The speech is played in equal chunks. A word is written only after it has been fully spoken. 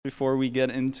Before we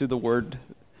get into the word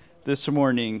this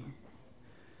morning,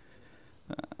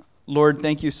 Lord,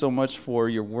 thank you so much for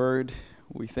your word.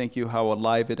 We thank you how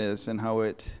alive it is and how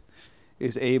it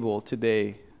is able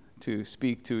today to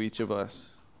speak to each of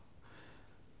us.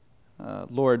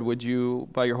 Lord, would you,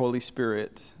 by your Holy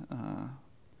Spirit,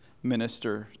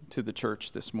 minister to the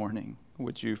church this morning?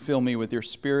 Would you fill me with your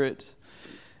spirit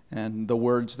and the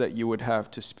words that you would have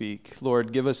to speak?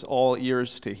 Lord, give us all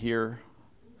ears to hear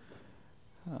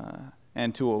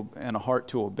and a heart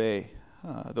to obey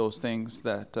those things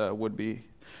that would be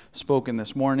spoken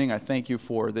this morning. I thank you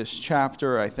for this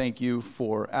chapter. I thank you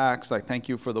for Acts. I thank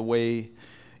you for the way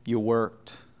you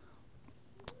worked.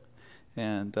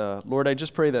 And Lord, I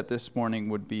just pray that this morning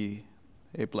would be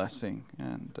a blessing.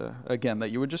 And again, that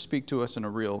you would just speak to us in a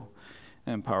real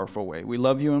and powerful way. We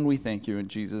love you and we thank you in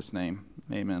Jesus' name.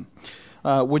 Amen.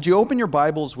 Would you open your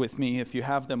Bibles with me, if you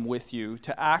have them with you,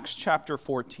 to Acts chapter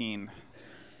 14.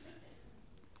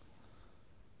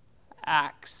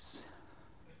 Acts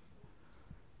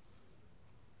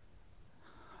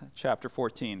chapter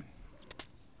 14.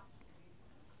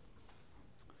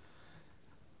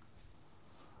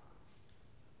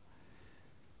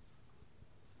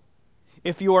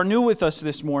 If you are new with us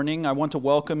this morning, I want to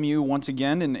welcome you once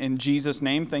again in Jesus'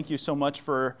 name. Thank you so much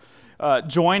for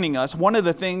joining us. One of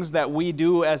the things that we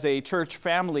do as a church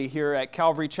family here at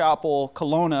Calvary Chapel,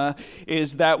 Kelowna,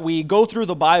 is that we go through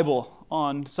the Bible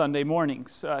on Sunday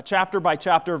mornings, chapter by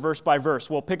chapter, verse by verse.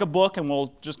 We'll pick a book and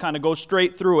we'll just kind of go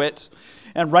straight through it.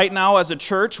 And right now as a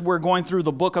church, we're going through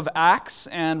the book of Acts,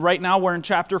 and right now we're in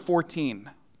chapter 14.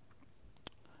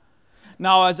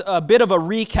 Now, as a bit of a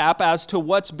recap as to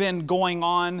what's been going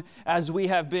on as we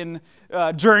have been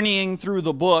journeying through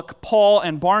the book, Paul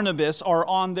and Barnabas are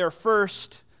on their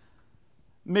first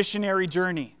missionary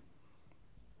journey.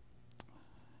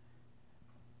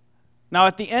 Now,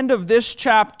 at the end of this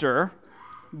chapter,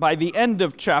 by the end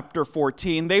of chapter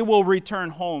 14, they will return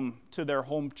home to their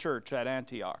home church at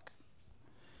Antioch.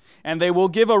 And they will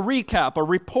give a recap, a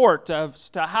report as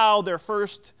to how their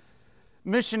first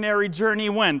missionary journey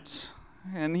went.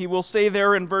 And he will say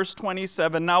there in verse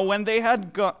 27, "Now when they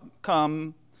had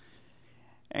come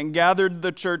and gathered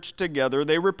the church together,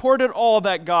 they reported all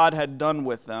that God had done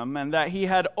with them, and that he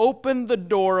had opened the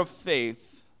door of faith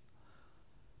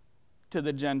to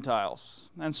the Gentiles."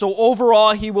 And so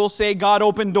overall, he will say God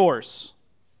opened doors.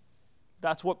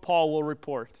 That's what Paul will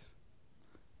report.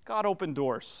 God opened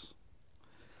doors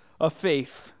of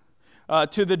faith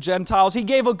to the Gentiles. He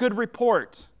gave a good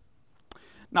report.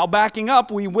 Now, backing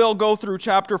up, we will go through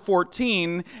chapter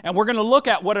 14, and we're going to look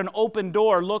at what an open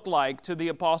door looked like to the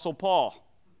Apostle Paul.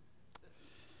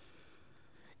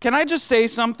 Can I just say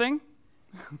something?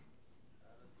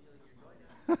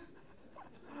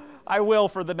 I will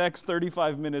for the next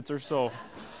 35 minutes or so.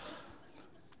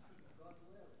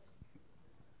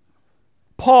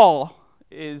 Paul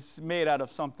is made out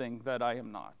of something that I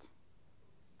am not.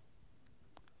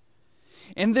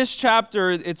 In this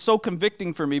chapter, it's so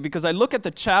convicting for me because I look at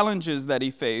the challenges that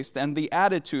he faced and the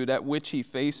attitude at which he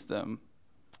faced them.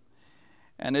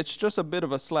 And it's just a bit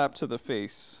of a slap to the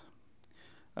face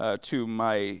to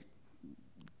my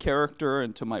character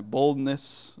and to my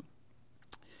boldness.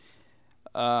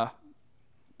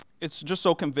 It's just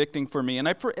so convicting for me. And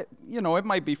it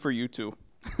might be for you too.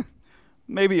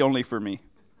 Maybe only for me.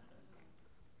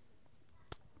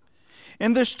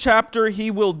 In this chapter,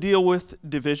 he will deal with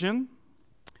division.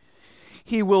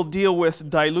 He will deal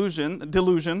with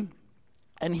delusion,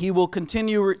 and he will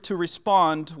continue to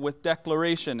respond with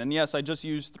declaration. And yes, I just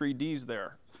used 3 Ds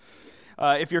there.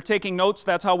 If you're taking notes,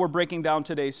 that's how we're breaking down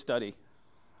today's study.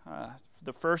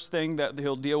 The first thing that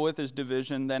he'll deal with is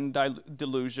division, then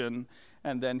delusion,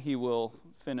 and then he will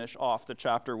finish off the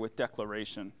chapter with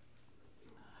declaration.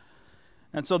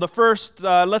 And so the first,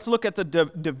 let's look at the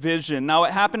division. Now,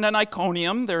 it happened in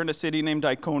Iconium. They're in a city named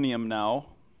Iconium now.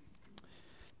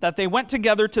 That they went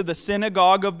together to the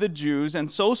synagogue of the Jews,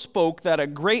 and so spoke that a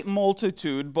great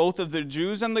multitude, both of the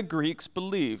Jews and the Greeks,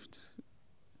 believed.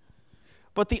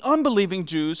 But the unbelieving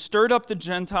Jews stirred up the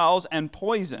Gentiles and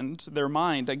poisoned their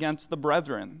mind against the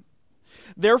brethren.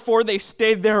 Therefore they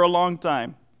stayed there a long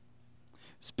time,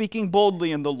 speaking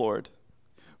boldly in the Lord,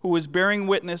 who was bearing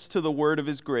witness to the word of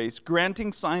his grace,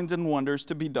 granting signs and wonders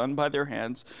to be done by their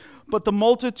hands. But the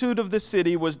multitude of the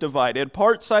city was divided.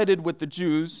 Part sided with the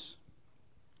Jews,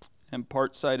 and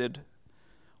part sided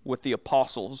with the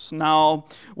apostles. Now,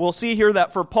 we'll see here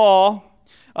that for Paul,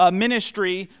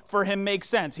 ministry for him makes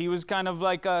sense. He was kind of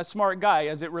like a smart guy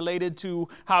as it related to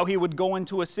how he would go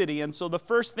into a city. And so the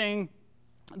first thing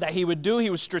that he would do, he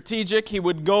was strategic. He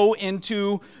would go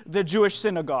into the Jewish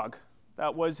synagogue.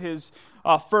 That was his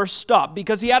first stop,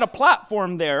 because he had a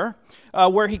platform there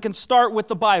where he can start with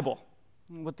the Bible,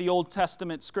 with the Old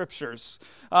Testament scriptures.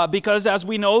 Because, as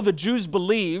we know, the Jews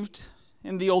believed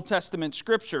in the Old Testament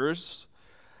scriptures.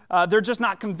 They're just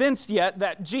not convinced yet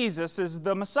that Jesus is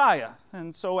the Messiah.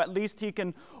 And so at least he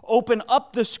can open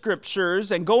up the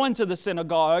scriptures and go into the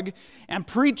synagogue and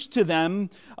preach to them,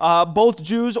 both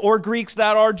Jews or Greeks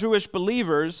that are Jewish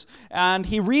believers. And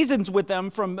he reasons with them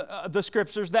from the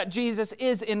scriptures that Jesus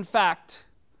is, in fact,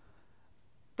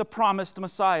 the promised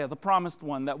Messiah, the promised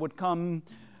one that would come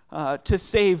to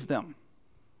save them.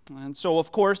 And so,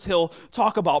 of course, he'll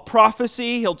talk about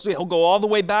prophecy. He'll go all the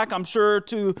way back, I'm sure,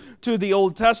 to the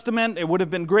Old Testament. It would have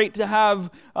been great to have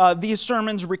these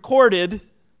sermons recorded.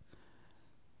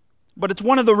 But it's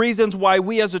one of the reasons why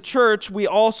we as a church, we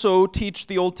also teach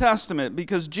the Old Testament,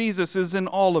 because Jesus is in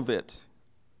all of it.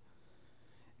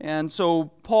 And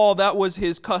so, Paul, that was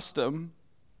his custom.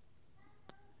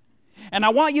 And I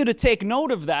want you to take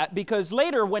note of that, because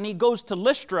later when he goes to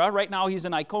Lystra, right now he's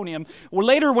in Iconium, well,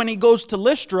 later when he goes to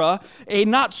Lystra, a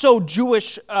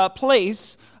not-so-Jewish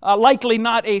place, likely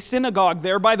not a synagogue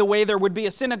there. By the way, there would be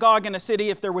a synagogue in a city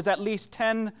if there was at least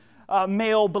 10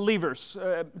 male believers,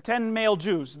 10 male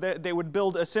Jews. They would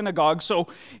build a synagogue. So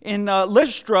in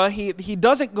Lystra, he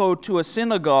doesn't go to a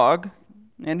synagogue,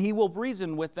 and he will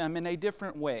reason with them in a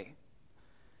different way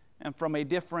and from a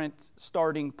different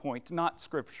starting point, not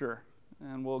Scripture.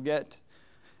 And we'll get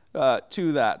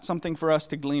to that. Something for us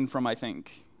to glean from, I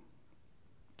think.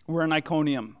 We're in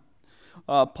Iconium.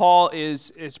 Paul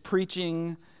is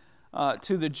preaching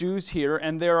to the Jews here,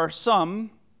 and there are some,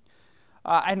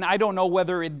 and I don't know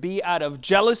whether it be out of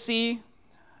jealousy,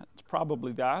 it's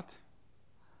probably that,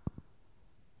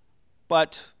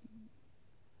 but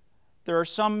there are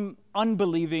some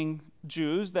unbelieving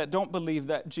Jews that don't believe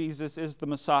that Jesus is the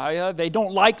Messiah. They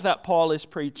don't like that Paul is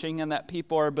preaching and that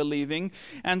people are believing.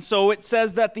 And so it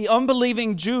says that the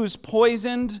unbelieving Jews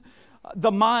poisoned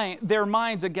their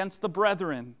minds against the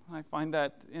brethren. I find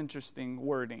that interesting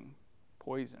wording,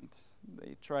 poisoned.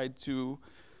 They tried to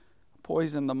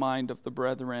poison the mind of the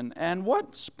brethren. And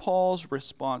what's Paul's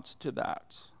response to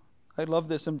that? I love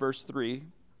this in verse 3.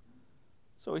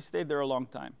 So he stayed there a long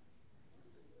time.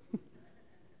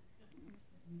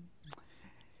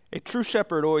 A true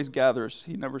shepherd always gathers,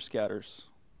 he never scatters.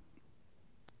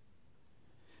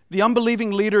 The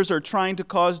unbelieving leaders are trying to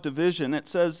cause division. It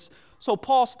says, so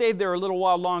Paul stayed there a little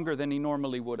while longer than he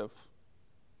normally would have.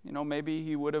 Maybe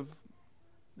he would have,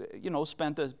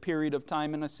 spent a period of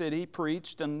time in a city,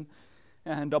 preached and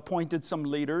appointed some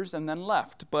leaders and then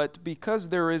left. But because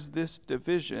there is this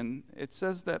division, it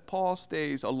says that Paul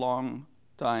stays a long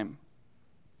time.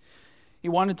 He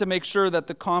wanted to make sure that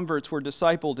the converts were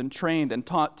discipled and trained and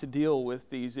taught to deal with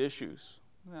these issues.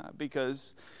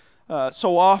 Because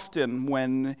so often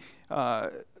when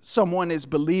someone is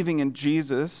believing in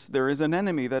Jesus, there is an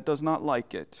enemy that does not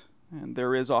like it. And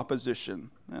there is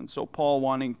opposition. And so Paul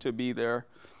wanting to be there.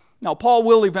 Now, Paul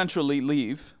will eventually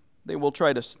leave. They will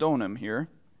try to stone him here.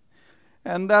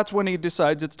 And that's when he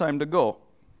decides it's time to go.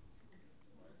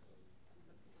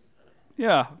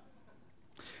 Yeah.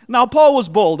 Now, Paul was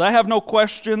bold. I have no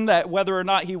question that whether or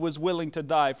not he was willing to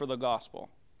die for the gospel.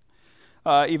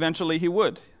 Eventually he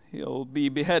would. He'll be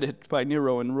beheaded by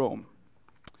Nero in Rome.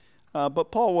 But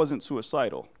Paul wasn't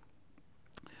suicidal.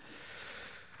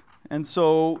 And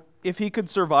so if he could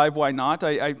survive, why not?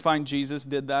 I find Jesus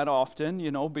did that often,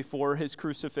 before his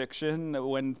crucifixion.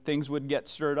 When things would get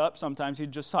stirred up, sometimes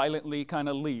he'd just silently kind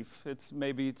of leave.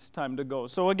 Maybe it's time to go.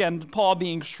 So again, Paul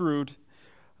being shrewd.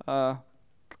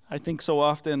 I think so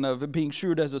often of being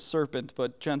shrewd as a serpent,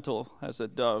 but gentle as a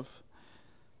dove.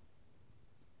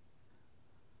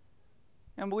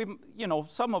 And we,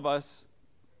 some of us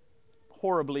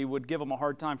horribly would give him a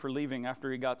hard time for leaving after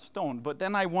he got stoned. But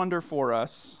then I wonder for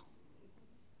us,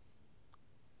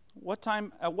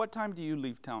 at what time do you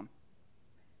leave town?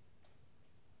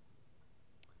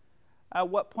 At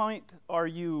what point are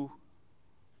your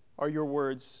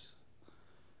words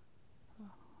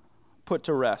put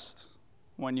to rest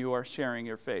when you are sharing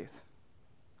your faith?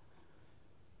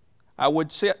 I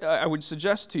would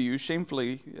suggest to you,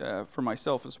 shamefully for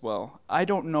myself as well, I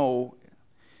don't know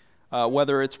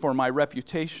whether it's for my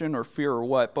reputation or fear or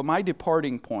what, but my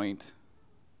departing point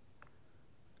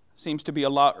seems to be a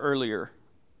lot earlier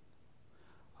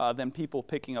than people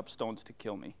picking up stones to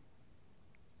kill me.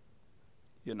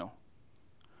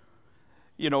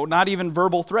 Not even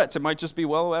verbal threats. It might just be,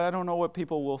 well, I don't know what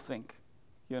people will think,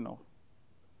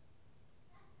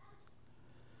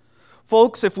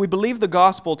 Folks, if we believe the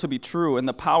gospel to be true and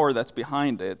the power that's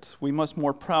behind it, we must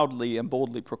more proudly and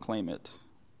boldly proclaim it.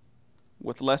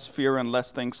 with less fear and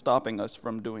less things stopping us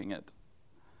from doing it?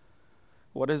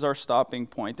 What is our stopping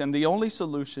point? And the only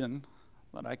solution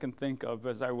that I can think of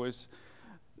as I was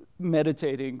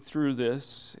meditating through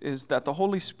this is that the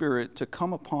Holy Spirit to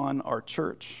come upon our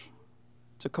church,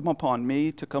 to come upon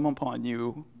me, to come upon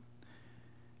you,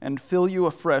 and fill you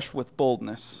afresh with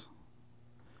boldness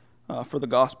for the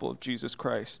gospel of Jesus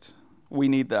Christ. We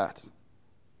need that.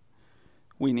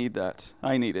 We need that.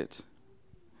 I need it.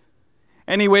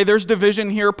 Anyway, there's division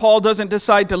here. Paul doesn't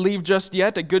decide to leave just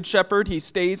yet. A good shepherd, he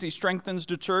stays, he strengthens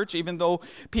the church, even though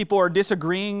people are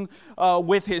disagreeing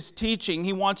with his teaching.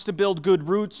 He wants to build good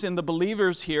roots in the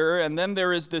believers here, and then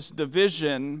there is this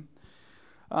division.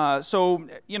 There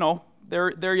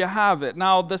you have it.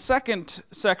 Now, the second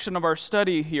section of our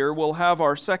study here will have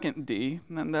our second D,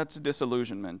 and that's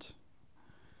disillusionment.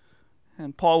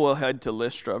 And Paul will head to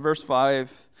Lystra. Verse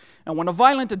 5, "And when a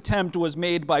violent attempt was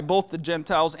made by both the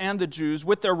Gentiles and the Jews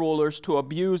with their rulers to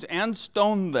abuse and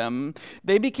stone them,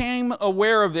 they became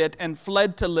aware of it and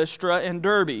fled to Lystra and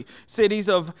Derbe, cities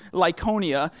of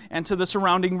Lycaonia, and to the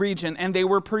surrounding region, and they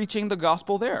were preaching the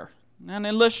gospel there. And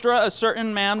in Lystra, a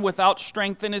certain man without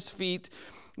strength in his feet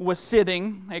was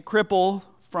sitting, a cripple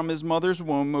from his mother's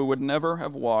womb who would never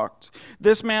have walked.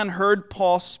 This man heard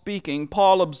Paul speaking.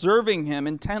 Paul, observing him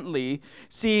intently,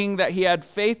 seeing that he had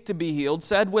faith to be healed,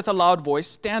 said with a loud voice,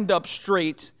 'Stand up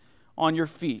straight on your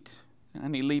feet.'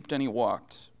 And he leaped and he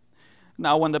walked.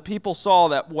 Now when the people saw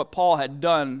that what Paul had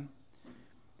done,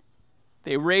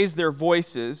 they raised their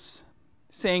voices,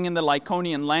 saying in the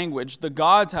Lycaonian language, 'The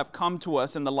gods have come to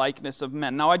us in the likeness of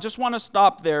men.'" Now I just want to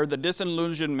stop there. The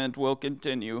disillusionment will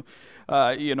continue,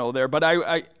 there.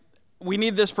 But we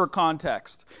need this for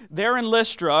context. There in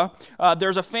Lystra,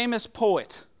 there's a famous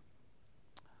poet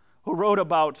who wrote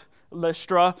about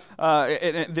Lystra,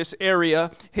 in this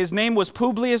area. His name was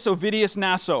Publius Ovidius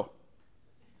Naso.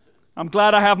 I'm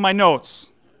glad I have my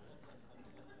notes.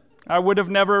 I would have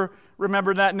never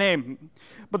remembered that name.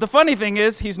 But the funny thing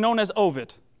is, he's known as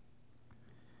Ovid.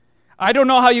 I don't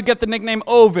know how you get the nickname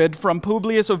Ovid from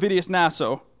Publius Ovidius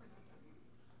Naso,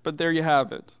 but there you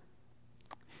have it.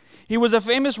 He was a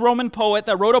famous Roman poet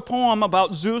that wrote a poem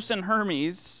about Zeus and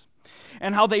Hermes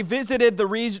and how they visited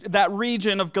that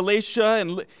region of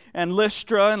Galatia and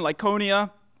Lystra and Lycaonia.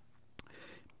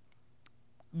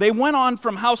 They went on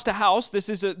from house to house. This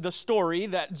is the story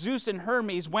that Zeus and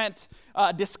Hermes went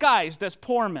disguised as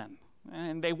poor men.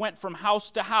 And they went from house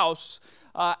to house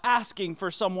asking for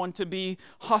someone to be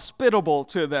hospitable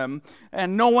to them.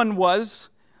 And no one was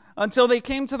until they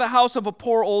came to the house of a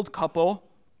poor old couple.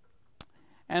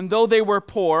 And though they were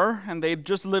poor and they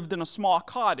just lived in a small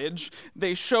cottage,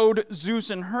 they showed Zeus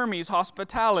and Hermes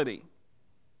hospitality.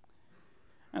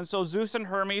 And so Zeus and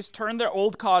Hermes turned their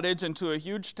old cottage into a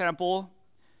huge temple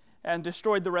and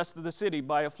destroyed the rest of the city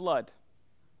by a flood.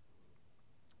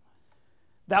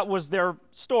 That was their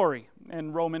story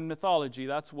in Roman mythology.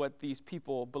 That's what these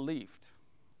people believed.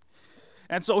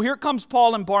 And so here comes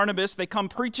Paul and Barnabas. They come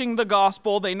preaching the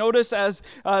gospel. They notice as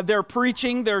they're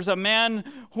preaching, there's a man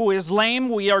who is lame.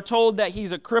 We are told that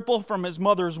he's a cripple from his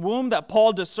mother's womb, that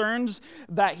Paul discerns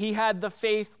that he had the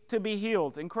faith to be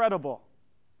healed. Incredible.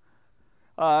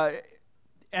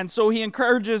 And so he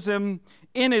encourages him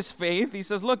in his faith. He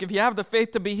says, look, if you have the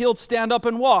faith to be healed, stand up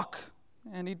and walk.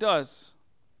 And he does.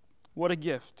 What a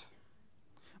gift.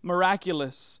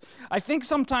 Miraculous. I think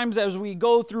sometimes as we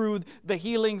go through the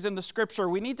healings in the scripture,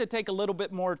 we need to take a little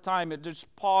bit more time and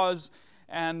just pause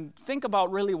and think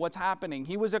about really what's happening.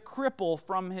 He was a cripple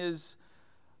from his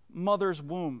mother's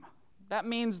womb. That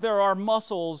means there are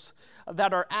muscles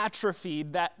that are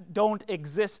atrophied, that don't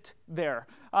exist there.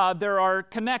 There are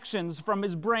connections from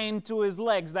his brain to his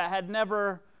legs that had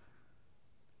never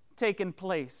taken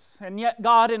place. And yet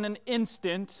God in an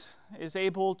instant is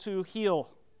able to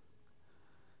heal.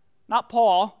 Not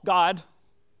Paul, God.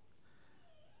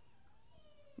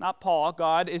 Not Paul,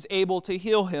 God is able to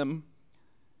heal him.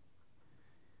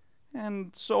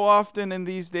 And so often in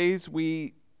these days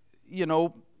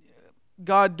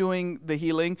God doing the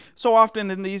healing, so often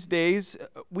in these days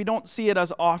we don't see it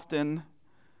as often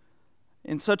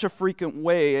in such a frequent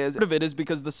way. As part of it is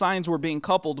because the signs were being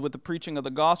coupled with the preaching of the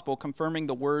gospel, confirming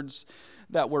the words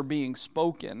that were being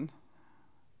spoken.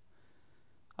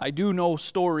 I do know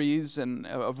stories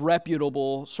of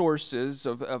reputable sources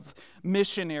of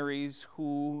missionaries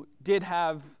who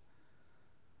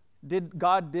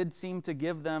God did seem to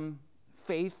give them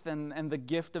faith and the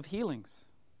gift of healings.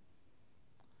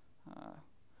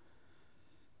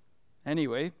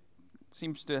 Anyway, it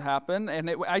seems to happen,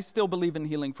 and I still believe in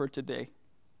healing for today.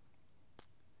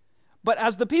 But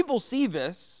as the people see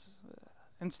this,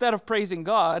 instead of praising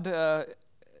God,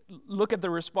 look at the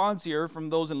response here from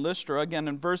those in Lystra. Again,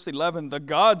 in verse 11, the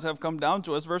gods have come down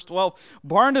to us. Verse 12,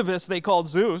 Barnabas they called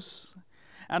Zeus,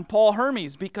 and Paul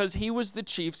Hermes, because he was the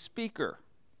chief speaker.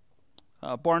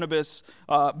 Barnabas,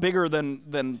 bigger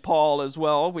than Paul as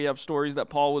well. We have stories that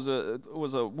Paul was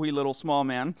a wee little small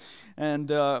man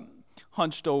and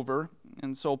hunched over.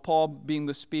 And so Paul, being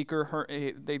the speaker,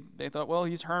 they thought, well,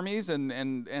 he's Hermes,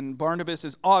 and Barnabas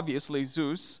is obviously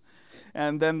Zeus.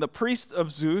 And then the priest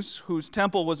of Zeus, whose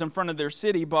temple was in front of their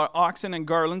city, brought oxen and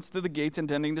garlands to the gates,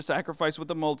 intending to sacrifice with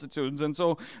the multitudes. And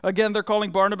so, again, they're calling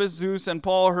Barnabas Zeus and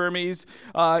Paul Hermes.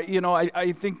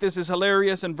 I think this is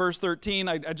hilarious in verse 13.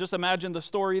 I just imagine the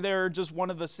story there, just one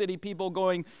of the city people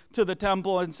going to the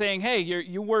temple and saying, hey,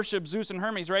 you worship Zeus and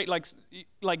Hermes, right?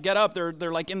 Like get up. They're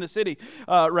like in the city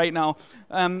right now.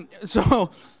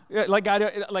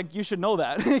 Like you should know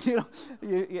that.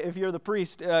 If you're the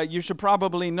priest, you should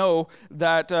probably know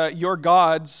that your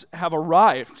gods have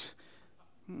arrived.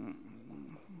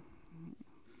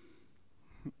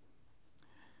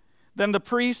 Then the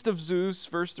priest of Zeus,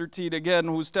 verse 13 again,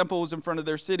 whose temple was in front of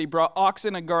their city, brought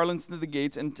oxen and garlands to the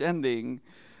gates, intending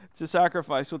to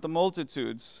sacrifice with the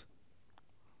multitudes.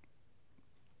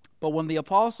 But when the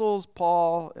apostles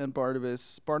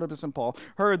Barnabas and Paul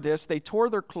heard this, they tore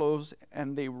their clothes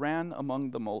and they ran among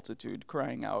the multitude,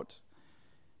 crying out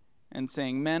and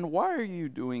saying, men, why are you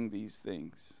doing these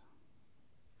things?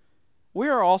 We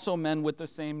are also men with the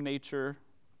same nature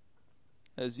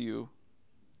as you,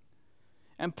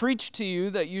 and preach to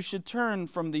you that you should turn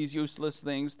from these useless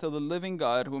things to the living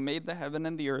God who made the heaven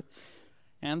and the earth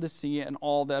and the sea and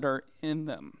all that are in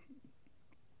them.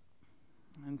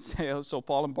 And so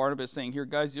Paul and Barnabas saying here,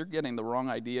 guys, you're getting the wrong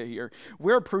idea here.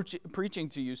 We're preaching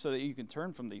to you so that you can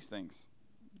turn from these things,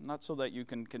 not so that you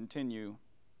can continue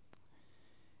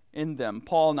in them.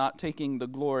 Paul not taking the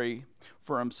glory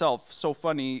for himself. So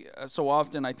funny, so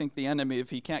often I think the enemy,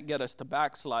 if he can't get us to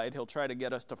backslide, he'll try to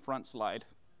get us to front slide.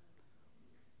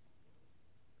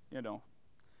 And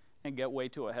get way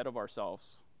too ahead of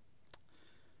ourselves.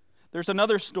 There's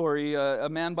another story, a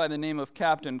man by the name of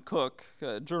Captain Cook,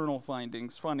 journal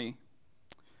findings, funny.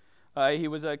 He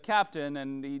was a captain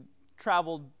and he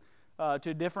traveled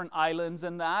to different islands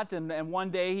and that, and one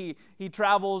day he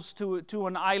travels to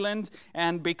an island,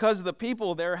 and because the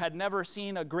people there had never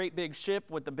seen a great big ship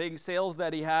with the big sails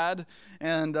that he had,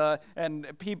 and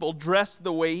people dressed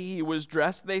the way he was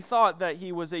dressed, they thought that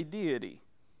he was a deity.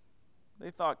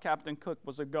 They thought Captain Cook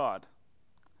was a god.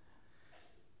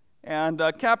 And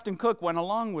Captain Cook went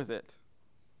along with it.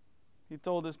 He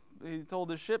told his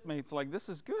shipmates, like, this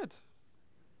is good.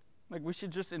 Like, we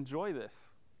should just enjoy this.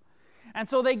 And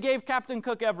so they gave Captain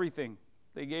Cook everything.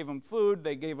 They gave him food.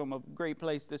 They gave him a great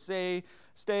place to stay,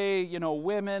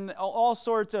 women. All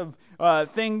sorts of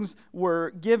things were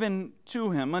given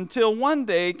to him until one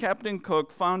day Captain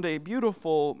Cook found a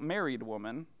beautiful married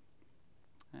woman.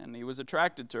 And he was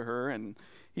attracted to her, and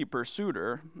he pursued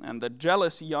her. And the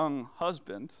jealous young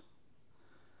husband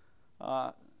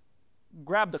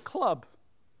grabbed a club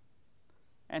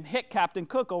and hit Captain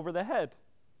Cook over the head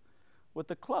with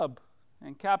the club.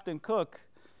 And Captain Cook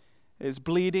is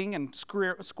bleeding and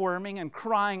squirming and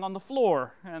crying on the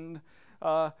floor. And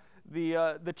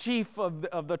the chief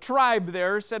of the tribe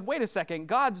there said, wait a second,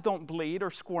 gods don't bleed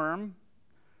or squirm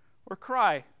or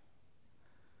cry.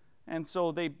 And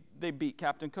so they beat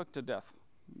Captain Cook to death.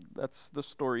 That's the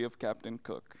story of Captain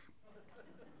Cook.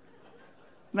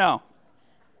 Now,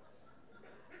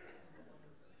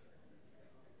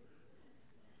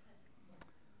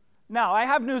 I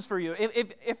have news for you.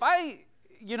 If I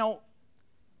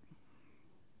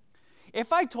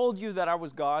told you that I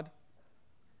was God,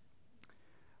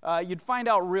 you'd find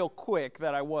out real quick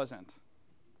that I wasn't,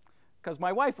 because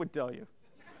my wife would tell you.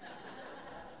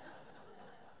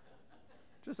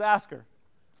 Just ask her.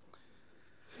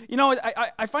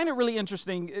 I find it really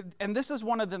interesting, and this is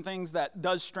one of the things that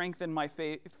does strengthen my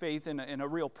faith in a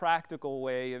real practical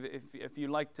way, if you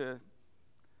like to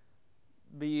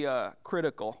be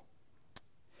critical.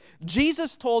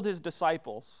 Jesus told his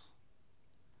disciples,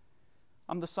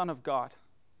 I'm the Son of God.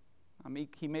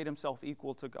 He made himself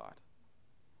equal to God.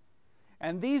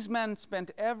 And these men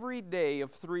spent every day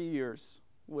of 3 years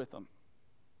with him.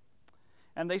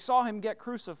 And they saw him get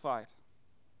crucified.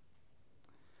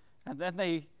 And then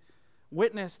they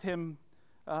witnessed him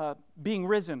being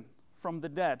risen from the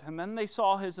dead. And then they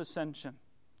saw his ascension.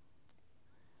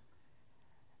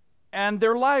 And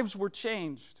their lives were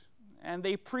changed. And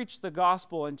they preached the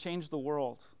gospel and changed the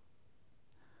world.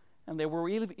 And they were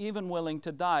even willing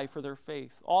to die for their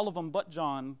faith. All of them but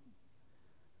John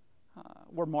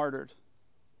were martyred.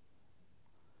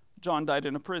 John died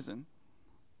in a prison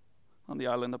on the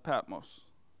island of Patmos.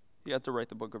 He had to write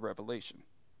the book of Revelation.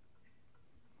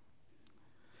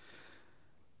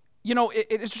 You know,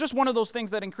 it's just one of those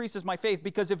things that increases my faith,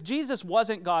 because if Jesus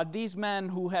wasn't God, these men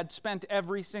who had spent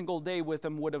every single day with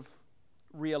him would have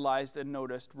realized and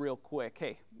noticed real quick,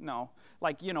 hey, no.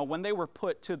 Like, you know, when they were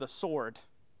put to the sword,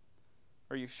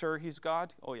 are you sure he's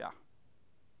God? Oh, yeah.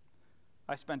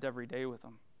 I spent every day with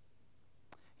him.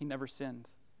 He never sinned.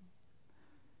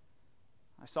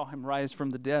 I saw him rise from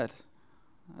the dead.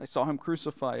 I saw him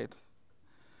crucified.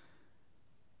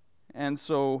 And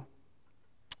so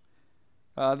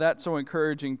that's so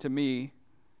encouraging to me.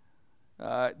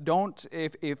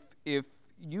 If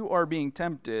you are being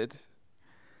tempted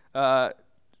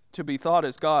to be thought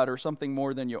as God or something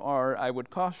more than you are, I would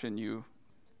caution you,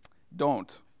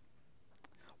 don't.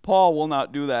 Paul will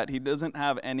not do that. He doesn't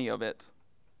have any of it.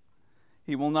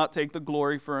 He will not take the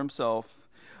glory for himself.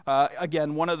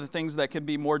 Again, one of the things that can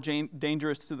be more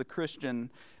dangerous to the Christian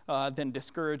than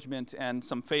discouragement and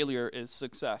some failure is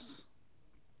success.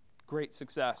 Great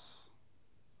success.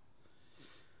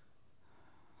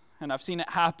 And I've seen it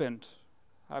happen.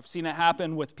 I've seen it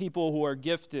happen with people who are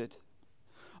gifted,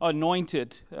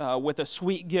 anointed with a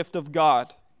sweet gift of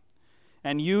God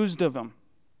and used of Him.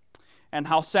 And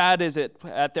how sad is it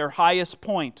at their highest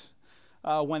point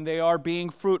when they are being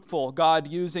fruitful, God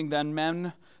using them,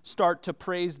 men start to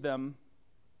praise them,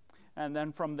 and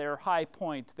then from their high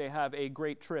point they have a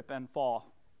great trip and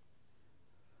fall.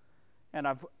 And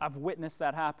I've witnessed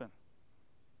that happen.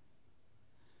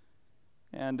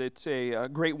 And it's a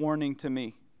great warning to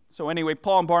me. So anyway,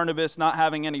 Paul and Barnabas not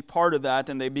having any part of that,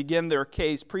 and they begin their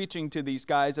case preaching to these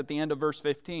guys at the end of verse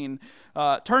 15.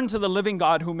 Turn to the living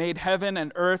God who made heaven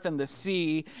and earth and the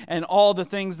sea and all the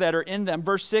things that are in them.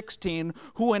 Verse 16,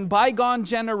 who in bygone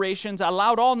generations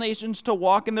allowed all nations to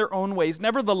walk in their own ways.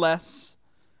 Nevertheless,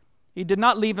 He did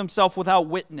not leave Himself without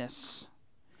witness,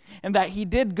 and that He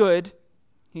did good.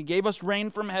 He gave us rain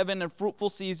from heaven and fruitful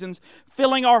seasons,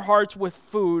 filling our hearts with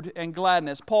food and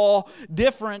gladness. Paul,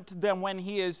 different than when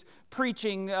he is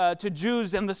preaching to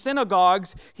Jews in the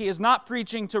synagogues, he is not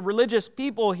preaching to religious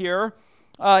people here.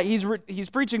 He's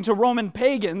preaching to Roman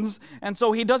pagans, and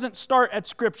so he doesn't start at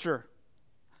Scripture.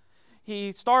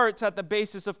 He starts at the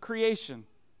basis of creation.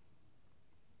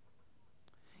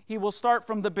 He will start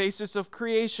from the basis of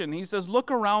creation. He says, look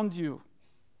around you.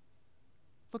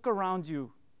 Look around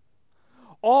you.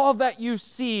 All that you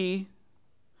see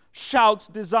shouts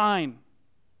design,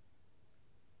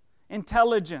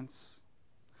 intelligence.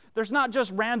 There's not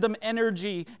just random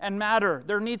energy and matter.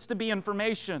 There needs to be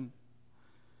information.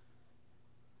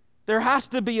 There has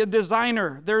to be a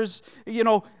designer. There's,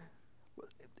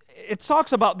 it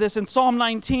talks about this in Psalm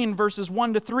 19, verses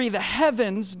 1 to 3. The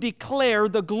heavens declare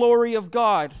the glory of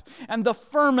God, and the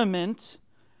firmament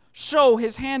show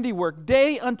His handiwork.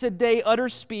 Day unto day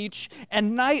utters speech,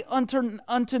 and night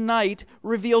unto night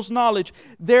reveals knowledge.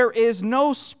 There is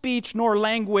no speech nor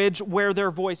language where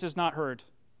their voice is not heard.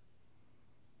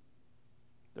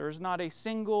 There is not a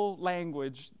single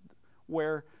language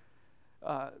where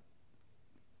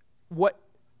what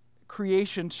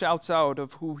creation shouts out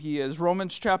of who He is.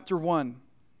 Romans chapter 1.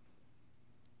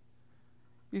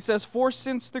 He says, for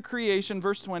since the creation,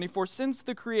 verse 20, for since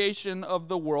the creation of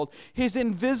the world, His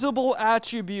invisible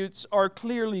attributes are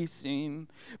clearly seen,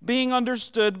 being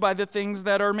understood by the things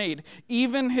that are made,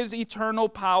 even His eternal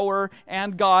power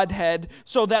and Godhead,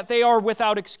 so that they are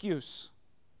without excuse.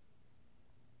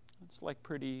 It's like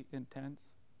pretty intense.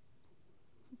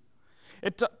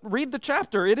 Read the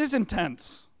chapter. It is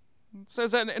intense. It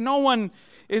says that no one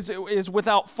is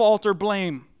without fault or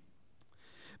blame.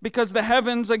 Because the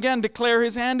heavens, again, declare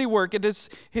His handiwork. It is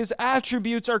His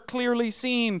attributes are clearly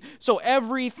seen. So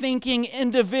every thinking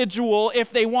individual, if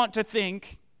they want to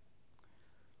think,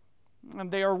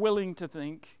 and they are willing to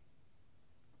think,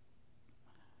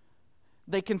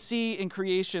 they can see in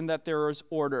creation that there is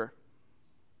order.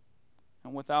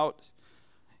 And without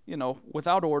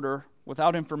order,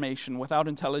 without information, without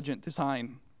intelligent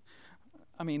design,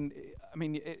 in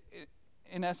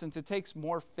essence, it takes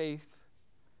more faith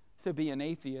to be an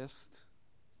atheist,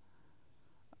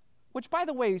 which, by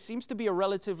the way, seems to be a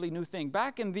relatively new thing.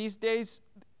 Back in these days,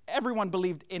 everyone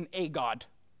believed in a God,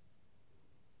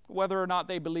 whether or not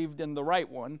they believed in the right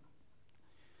one.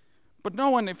 But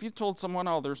no one, if you told someone,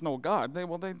 oh, there's no God,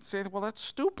 they'd say, well, that's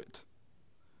stupid.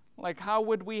 Like, how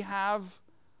would we have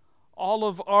all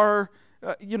of our,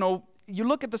 you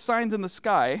look at the signs in the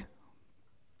sky,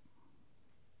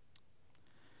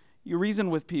 you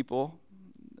reason with people,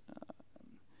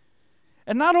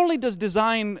 and not only does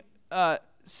design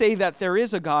say that there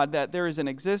is a God, that there is an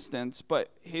existence, but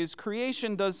His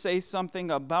creation does say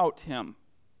something about Him.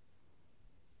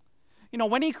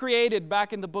 When he created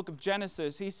back in the book of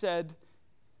Genesis, he said,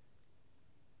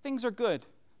 things are good.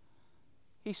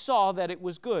 He saw that it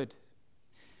was good.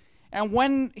 And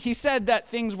when he said that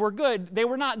things were good, they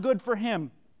were not good for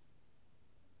him.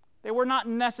 They were not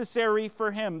necessary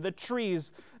for him. The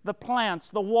trees, the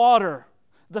plants, the water,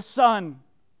 the sun.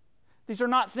 These are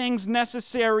not things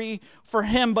necessary for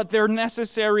him, but they're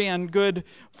necessary and good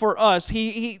for us.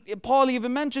 Paul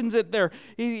even mentions it there.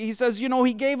 He says,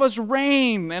 he gave us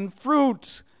rain and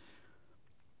fruit.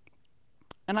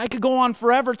 And I could go on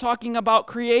forever talking about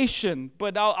creation,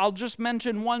 but I'll just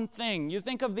mention one thing. You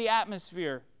think of the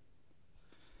atmosphere.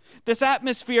 This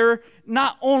atmosphere,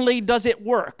 not only does it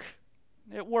work,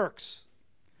 it works.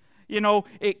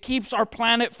 It keeps our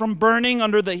planet from burning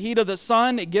under the heat of the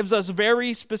sun. It gives us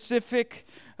very specific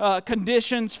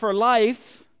conditions for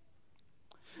life.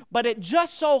 But it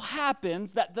just so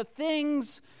happens that the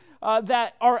things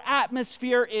that our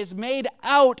atmosphere is made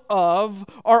out of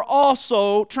are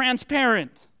also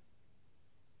transparent.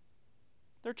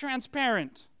 They're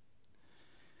transparent.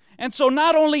 And so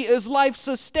not only is life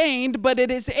sustained, but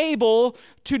it is able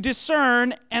to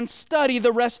discern and study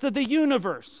the rest of the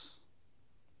universe.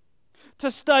 To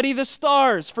study the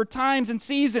stars for times and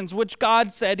seasons, which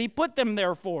God said He put them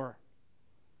there for.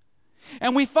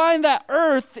 And we find that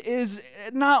Earth is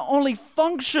not only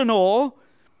functional,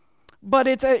 but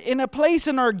it's in a place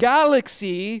in our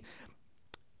galaxy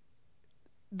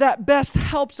that best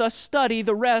helps us study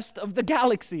the rest of the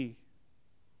galaxy.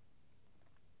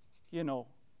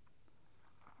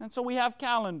 And so we have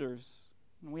calendars,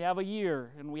 and we have a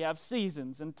year, and we have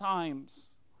seasons and times.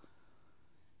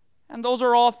 And those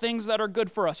are all things that are good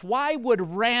for us. Why would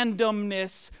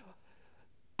randomness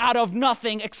out of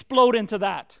nothing explode into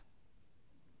that?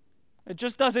 It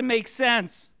just doesn't make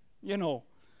sense,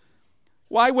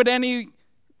 Why would any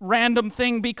random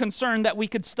thing be concerned that we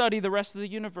could study the rest of the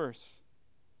universe?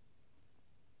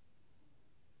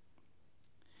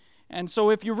 And so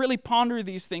if you really ponder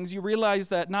these things, you realize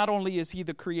that not only is He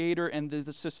the creator and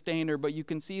the sustainer, but you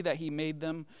can see that He made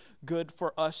them good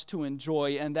for us to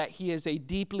enjoy, and that He is a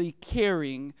deeply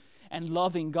caring and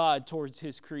loving God towards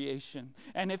His creation.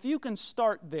 And if you can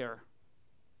start there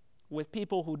with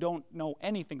people who don't know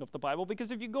anything of the Bible,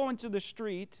 because if you go into the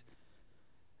street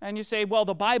and you say, well,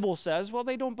 the Bible says, well,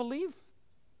 they don't believe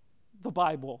the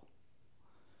Bible.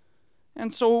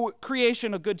 And so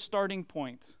creation, a good starting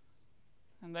point.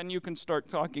 And then you can start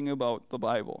talking about the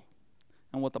Bible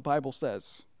and what the Bible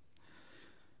says.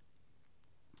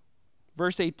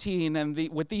 Verse 18, and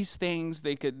with these things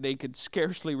they could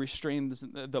scarcely restrain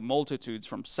the multitudes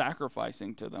from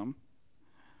sacrificing to them.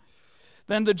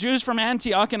 Then the Jews from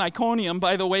Antioch and Iconium,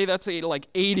 by the way, that's like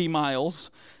 80 miles,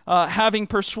 having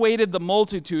persuaded the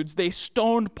multitudes, they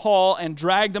stoned Paul and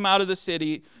dragged him out of the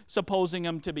city, supposing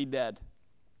him to be dead.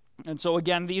 And so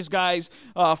again, these guys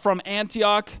from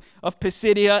Antioch of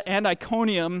Pisidia and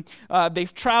Iconium,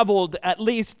 they've traveled at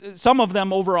least, some of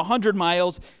them over 100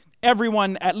 miles,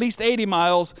 everyone at least 80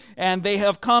 miles, and they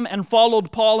have come and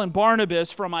followed Paul and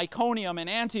Barnabas from Iconium and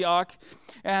Antioch,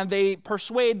 and they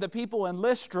persuade the people in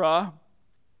Lystra,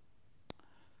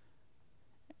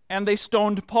 and they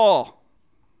stoned Paul.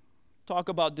 Talk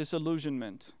about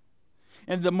disillusionment.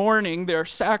 In the morning, they're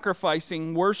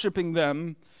sacrificing, worshiping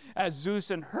them as Zeus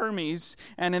and Hermes,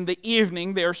 and in the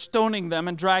evening they are stoning them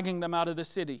and dragging them out of the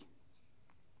city.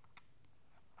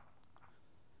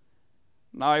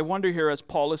 Now I wonder here, as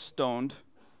Paul is stoned,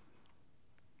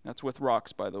 that's with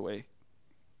rocks, by the way.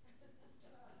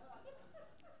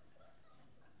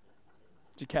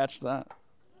 Did you catch that?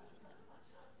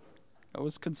 I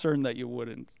was concerned that you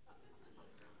wouldn't.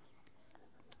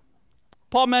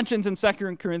 Paul mentions in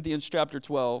 2 Corinthians chapter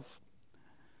 12,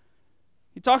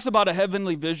 he talks about a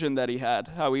heavenly vision that he had,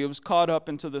 how he was caught up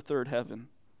into the third heaven.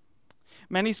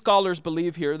 Many scholars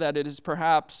believe here that it is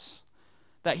perhaps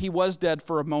that he was dead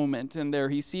for a moment, and there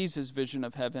he sees his vision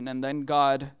of heaven, and then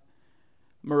God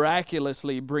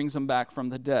miraculously brings him back from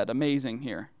the dead. Amazing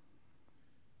here.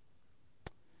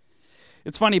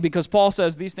 It's funny because Paul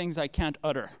says, these things I can't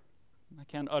utter. I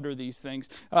can't utter these things.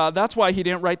 That's why he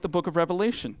didn't write the book of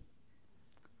Revelation.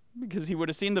 Because he would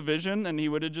have seen the vision and he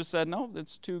would have just said, no,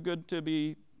 it's too good to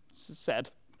be said.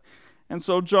 And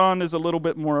so John is a little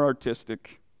bit more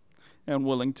artistic and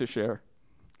willing to share.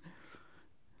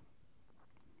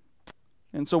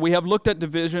 And so we have looked at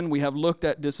division, we have looked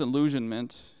at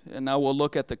disillusionment, and now we'll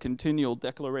look at the continual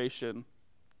declaration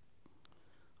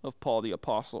of Paul the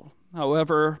Apostle.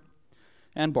 However,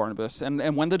 and Barnabas,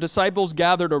 and when the disciples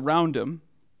gathered around him,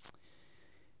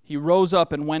 he rose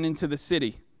up and went into the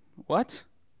city. What?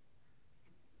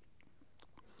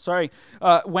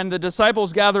 When the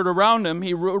disciples gathered around him,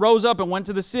 he rose up and went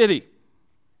to the city.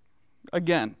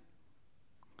 again.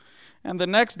 And the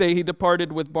next day he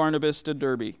departed with Barnabas to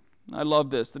Derbe. I love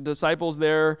this. The disciples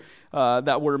there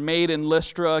that were made in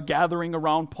Lystra, gathering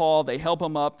around Paul, they help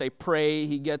him up, they pray,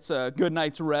 he gets a good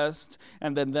night's rest,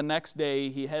 and then the next day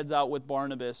he heads out with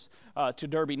Barnabas to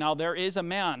Derbe. Now there is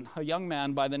a young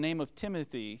man by the name of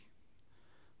Timothy,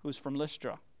 who's from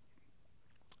Lystra.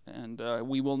 And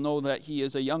we will know that he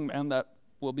is a young man that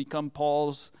will become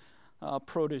Paul's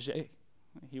protege.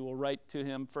 He will write to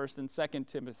him 1st and 2nd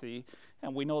Timothy,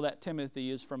 and we know that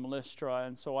Timothy is from Lystra,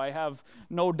 and so I have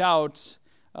no doubt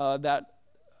that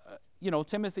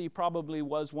Timothy probably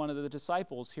was one of the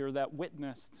disciples here that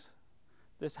witnessed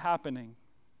this happening.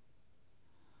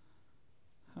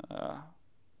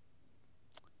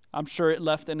 I'm sure it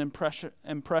left an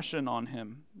impression on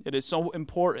him. It is so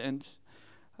important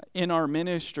in our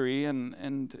ministry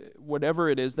and whatever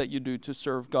it is that you do to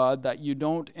serve God that you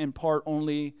don't impart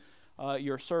only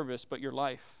your service, but your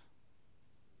life.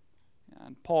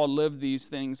 And Paul lived these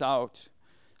things out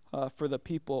for the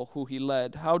people who he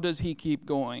led. How does he keep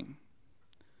going?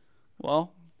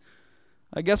 Well,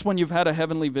 I guess when you've had a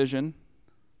heavenly vision,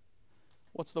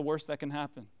 what's the worst that can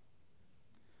happen?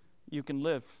 You can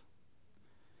live.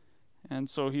 And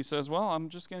so he says, well, I'm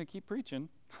just going to keep preaching.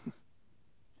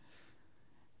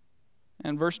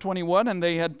 And verse 21, and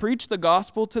they had preached the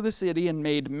gospel to the city and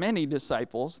made many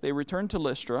disciples. They returned to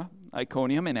Lystra,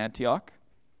 Iconium, and Antioch,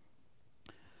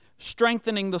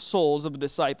 strengthening the souls of the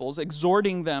disciples,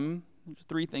 exhorting them. There's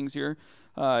three things here.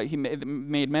 He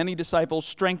made many disciples,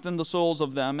 strengthened the souls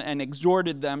of them, and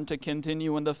exhorted them to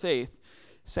continue in the faith,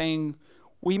 saying,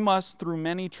 we must, through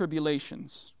many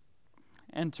tribulations,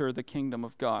 enter the kingdom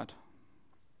of God.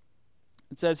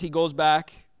 It says he goes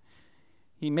back,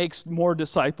 he makes more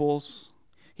disciples,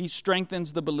 he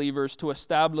strengthens the believers to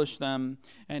establish them,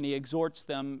 and he exhorts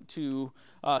them to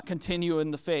continue in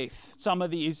the faith. Some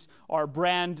of these are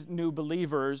brand new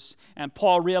believers, and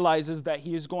Paul realizes that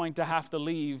he is going to have to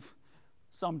leave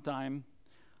sometime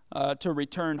to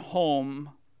return home.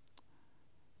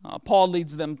 Paul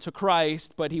leads them to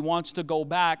Christ, but he wants to go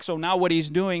back. So now what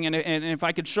he's doing, and if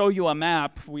I could show you a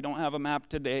map, we don't have a map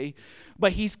today,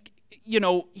 but he's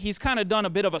kind of done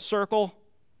a bit of a circle.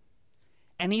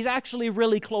 And he's actually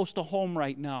really close to home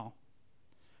right now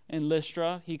in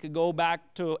Lystra. He could go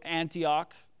back to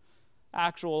Antioch,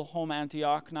 actual home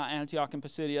Antioch, not Antioch in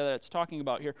Pisidia that it's talking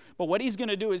about here. But what he's going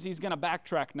to do is he's going to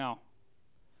backtrack now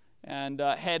and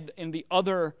head in the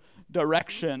other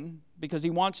direction because he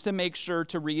wants to make sure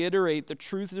to reiterate the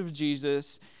truth of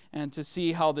Jesus and to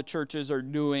see how the churches are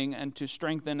doing and to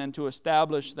strengthen and to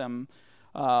establish them.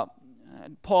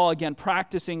 Paul, again,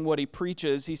 practicing what he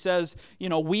preaches, he says,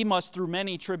 we must through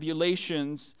many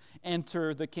tribulations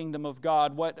enter the kingdom of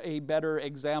God. What a better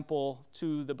example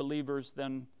to the believers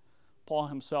than Paul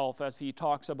himself as he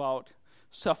talks about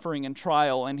suffering and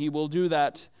trial. And he will do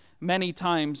that many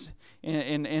times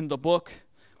in the book.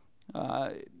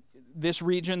 This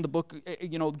region, the book,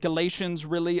 Galatians,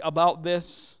 really about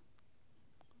this,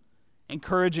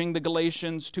 encouraging the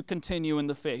Galatians to continue in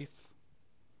the faith.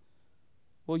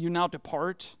 Will you now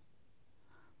depart?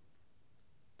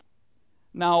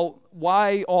 Now,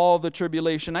 why all the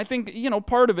tribulation? I think,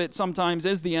 part of it sometimes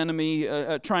is the enemy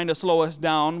trying to slow us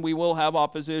down. We will have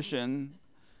opposition.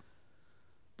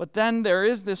 But then there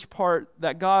is this part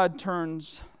that God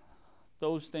turns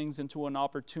those things into an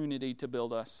opportunity to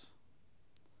build us.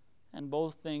 And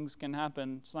both things can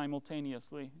happen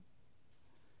simultaneously.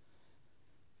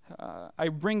 I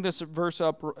bring this verse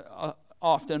up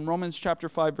often. Romans chapter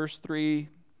 5, verse 3.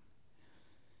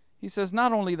 He says,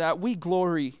 not only that, we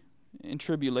glory in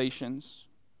tribulations,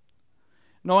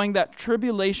 knowing that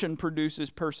tribulation produces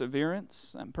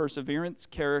perseverance, and perseverance,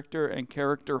 character, and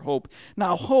character, hope.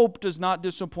 Now, hope does not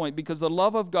disappoint, because the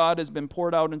love of God has been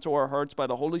poured out into our hearts by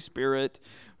the Holy Spirit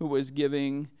who was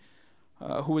given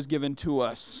to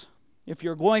us. If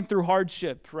you're going through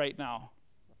hardship right now,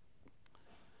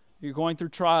 you're going through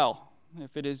trial,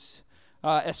 if it is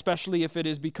especially if it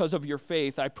is because of your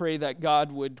faith, I pray that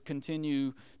God would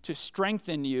continue to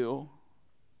strengthen you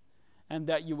and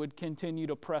that you would continue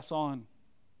to press on.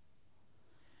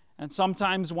 And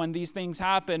sometimes when these things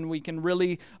happen, we can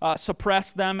really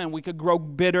suppress them and we could grow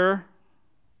bitter.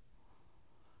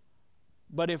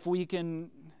 But if we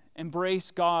can embrace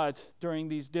God during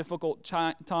these difficult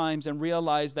times and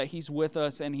realize that He's with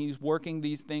us and He's working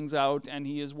these things out and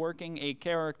He is working a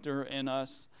character in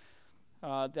us,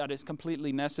 that is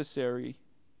completely necessary,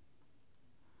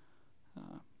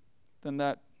 then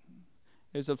that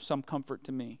is of some comfort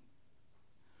to me.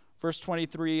 Verse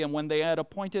 23, and when they had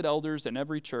appointed elders in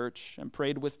every church and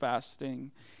prayed with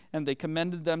fasting, and they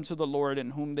commended them to the Lord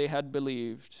in whom they had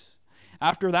believed,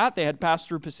 After that, they had passed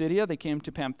through Pisidia. They came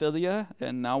to Pamphylia.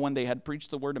 And now when they had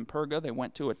preached the word in Perga, they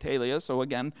went to Attalia. So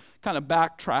again, kind of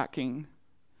backtracking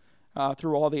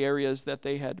through all the areas that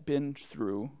they had been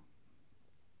through.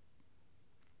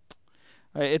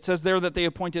 It says there that they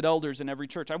appointed elders in every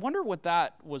church. I wonder what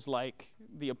that was like,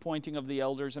 the appointing of the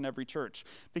elders in every church.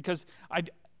 Because,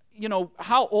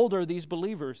 how old are these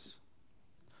believers?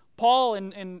 Paul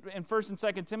in 1 and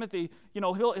 2 Timothy,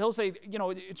 he'll say,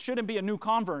 it shouldn't be a new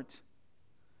convert.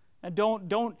 And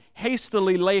don't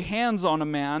hastily lay hands on a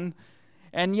man.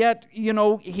 And yet, he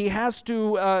has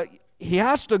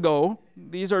to go.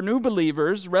 These are new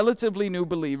believers, relatively new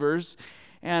believers.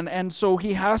 And so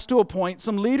he has to appoint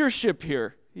some leadership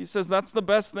here. He says that's the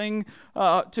best thing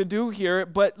to do here.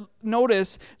 But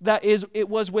notice that it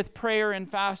was with prayer and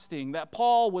fasting. That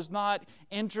Paul was not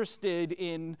interested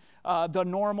in the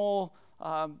normal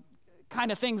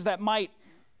kind of things that might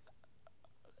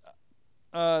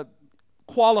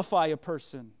qualify a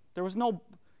person. There was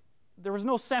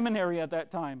no seminary at that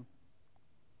time.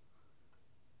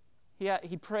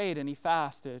 He prayed and he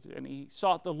fasted and he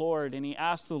sought the Lord and he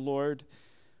asked the Lord,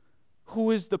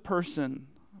 who is the person?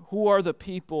 Who are the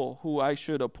people who I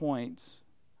should appoint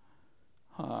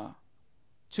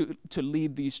to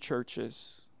lead these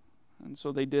churches? And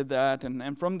so they did that.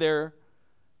 And from there,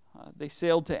 they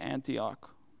sailed to Antioch,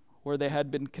 where they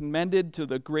had been commended to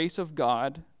the grace of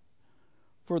God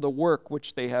for the work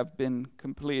which they have been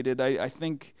completed. I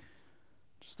think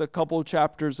just a couple of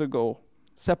chapters ago,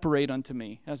 separate unto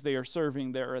me, as they are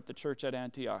serving there at the church at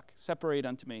Antioch. Separate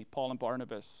unto me, Paul and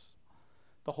Barnabas.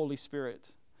 The Holy Spirit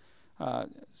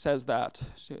says that.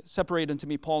 Separate unto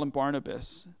me Paul and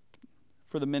Barnabas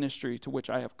for the ministry to which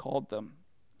I have called them.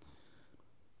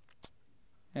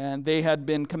 And they had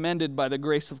been commended by the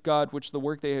grace of God, which the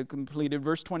work they had completed.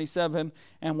 Verse 27,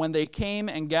 and when they came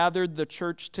and gathered the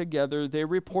church together, they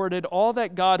reported all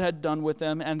that God had done with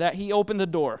them and that he opened the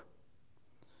door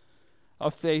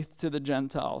of faith to the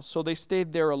Gentiles. So they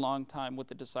stayed there a long time with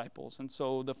the disciples. And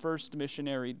so the first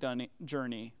missionary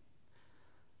journey,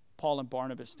 Paul and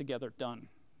Barnabas together, done.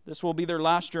 This will be their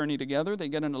last journey together. They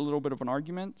get in a little bit of an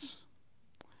argument.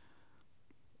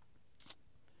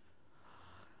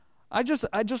 I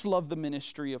just love the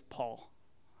ministry of Paul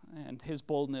and his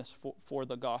boldness for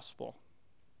the gospel.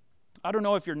 I don't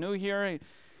know if you're new here,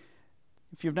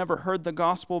 if you've never heard the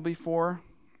gospel before.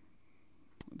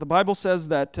 The Bible says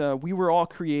that we were all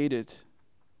created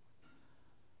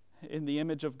in the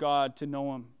image of God to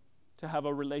know him, to have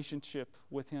a relationship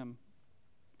with him.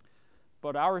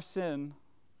 But our sin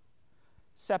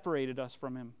separated us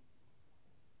from him.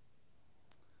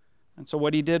 And so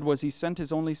what he did was he sent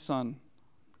his only son,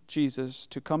 Jesus,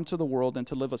 to come to the world and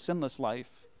to live a sinless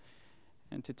life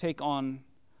and to take on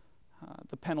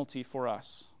the penalty for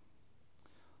us,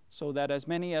 so that as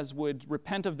many as would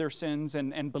repent of their sins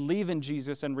and believe in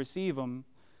Jesus and receive him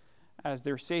as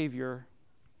their Savior,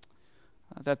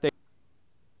 that they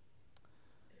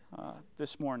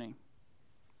this morning.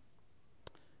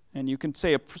 And you can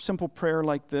say a simple prayer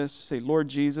like this. Say, Lord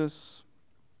Jesus,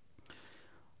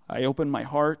 I open my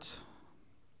heart.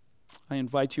 I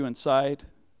invite you inside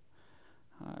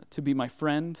to be my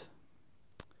friend,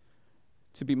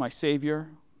 to be my Savior,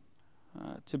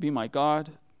 to be my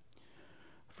God.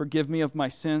 Forgive me of my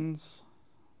sins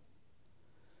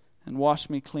and wash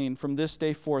me clean. From this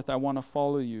day forth, I want to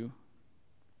follow you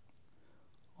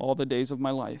all the days of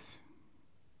my life.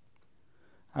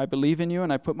 I believe in you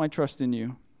and I put my trust in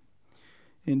you.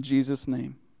 In Jesus'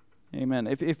 name, amen.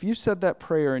 If you said that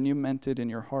prayer and you meant it in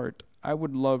your heart, I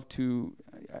would love to,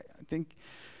 I think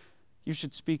you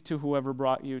should speak to whoever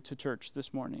brought you to church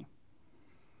this morning.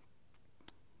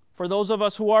 For those of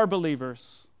us who are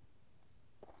believers,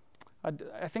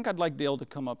 I think I'd like Dale to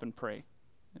come up and pray,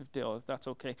 if that's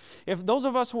okay. If those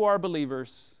of us who are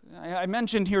believers, I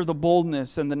mentioned here the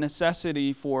boldness and the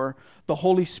necessity for the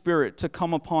Holy Spirit to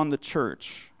come upon the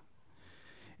church.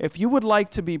 If you would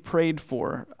like to be prayed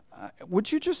for,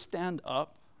 would you just stand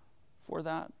up for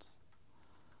that?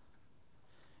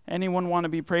 Anyone want to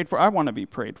be prayed for? I want to be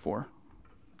prayed for.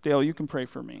 Dale, you can pray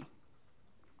for me.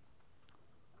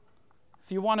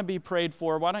 If you want to be prayed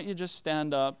for, why don't you just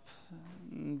stand up?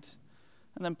 And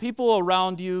then people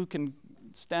around you can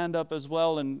stand up as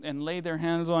well and lay their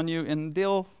hands on you. And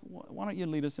Dale, why don't you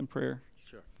lead us in prayer?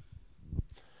 Sure.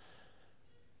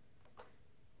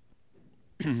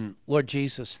 Lord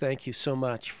Jesus, thank you so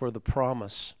much for the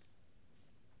promise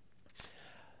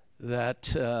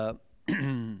that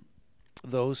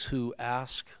those who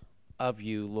ask of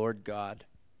you, Lord God,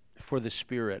 for the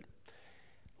Spirit,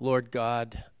 Lord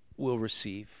God, will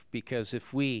receive. Because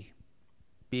if we,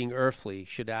 being earthly,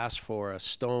 should ask for a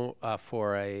stone,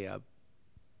 for a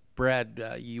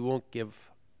bread, you won't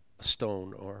give a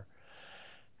stone. Or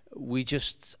we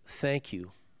just thank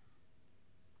you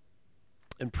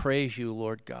and praise you,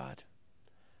 Lord God,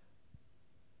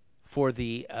 for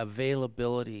the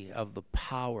availability of the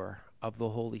power of the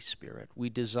Holy Spirit.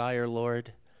 We desire,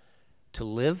 Lord, to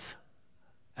live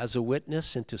as a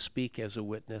witness and to speak as a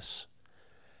witness.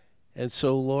 And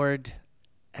so, Lord,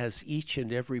 as each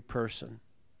and every person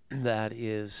that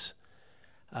is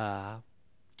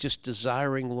just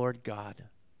desiring, Lord God,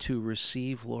 to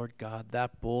receive, Lord God,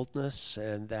 that boldness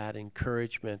and that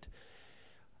encouragement,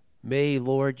 may,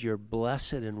 Lord, your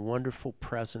blessed and wonderful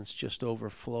presence just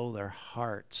overflow their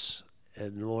hearts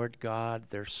and, Lord God,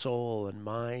 their soul and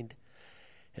mind,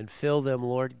 and fill them,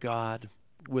 Lord God,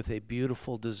 with a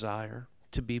beautiful desire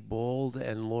to be bold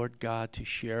and, Lord God, to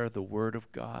share the word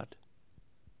of God.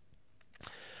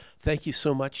 Thank you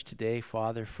so much today,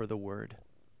 Father, for the word.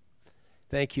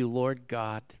 Thank you, Lord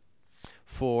God,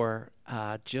 for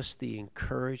just the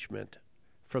encouragement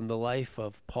from the life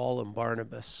of Paul and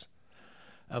Barnabas,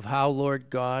 of how, Lord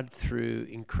God, through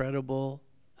incredible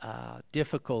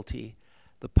difficulty,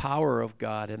 the power of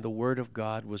God and the word of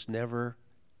God was never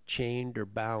chained or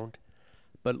bound,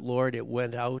 but, Lord, it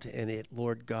went out and it,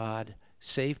 Lord God,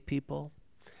 saved people.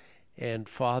 And,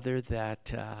 Father,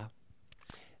 that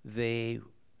they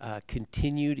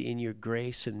continued in your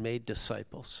grace and made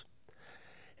disciples.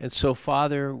 And so,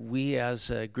 Father, we as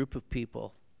a group of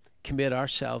people commit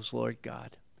ourselves, Lord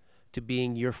God, to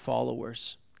being your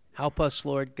followers. Help us,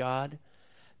 Lord God,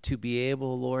 to be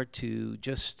able, Lord, to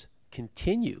just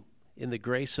continue in the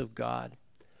grace of God.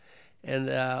 And,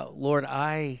 Lord,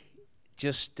 I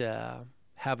just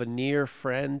have a near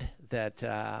friend that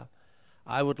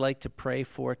I would like to pray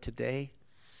for today.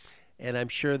 And I'm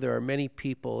sure there are many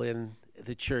people in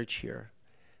the church here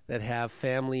that have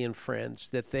family and friends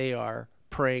that they are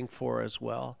praying for as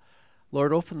well.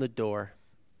 Lord, open the door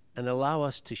and allow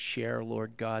us to share,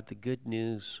 Lord God, the good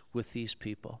news with these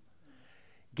people.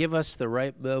 Give us the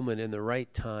right moment and the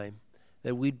right time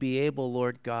that we'd be able,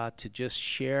 Lord God, to just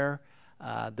share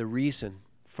the reason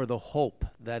for the hope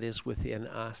that is within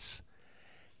us.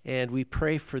 And we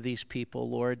pray for these people,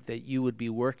 Lord, that you would be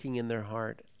working in their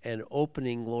heart and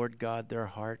opening, Lord God, their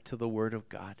heart to the word of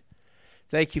God.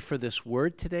 Thank you for this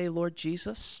word today, Lord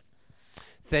Jesus.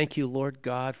 Thank you, Lord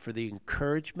God, for the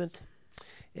encouragement.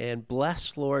 And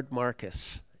bless, Lord,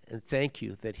 Markus. And thank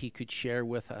you that he could share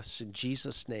with us. In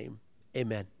Jesus' name,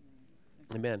 amen.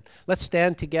 Amen. Let's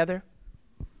stand together.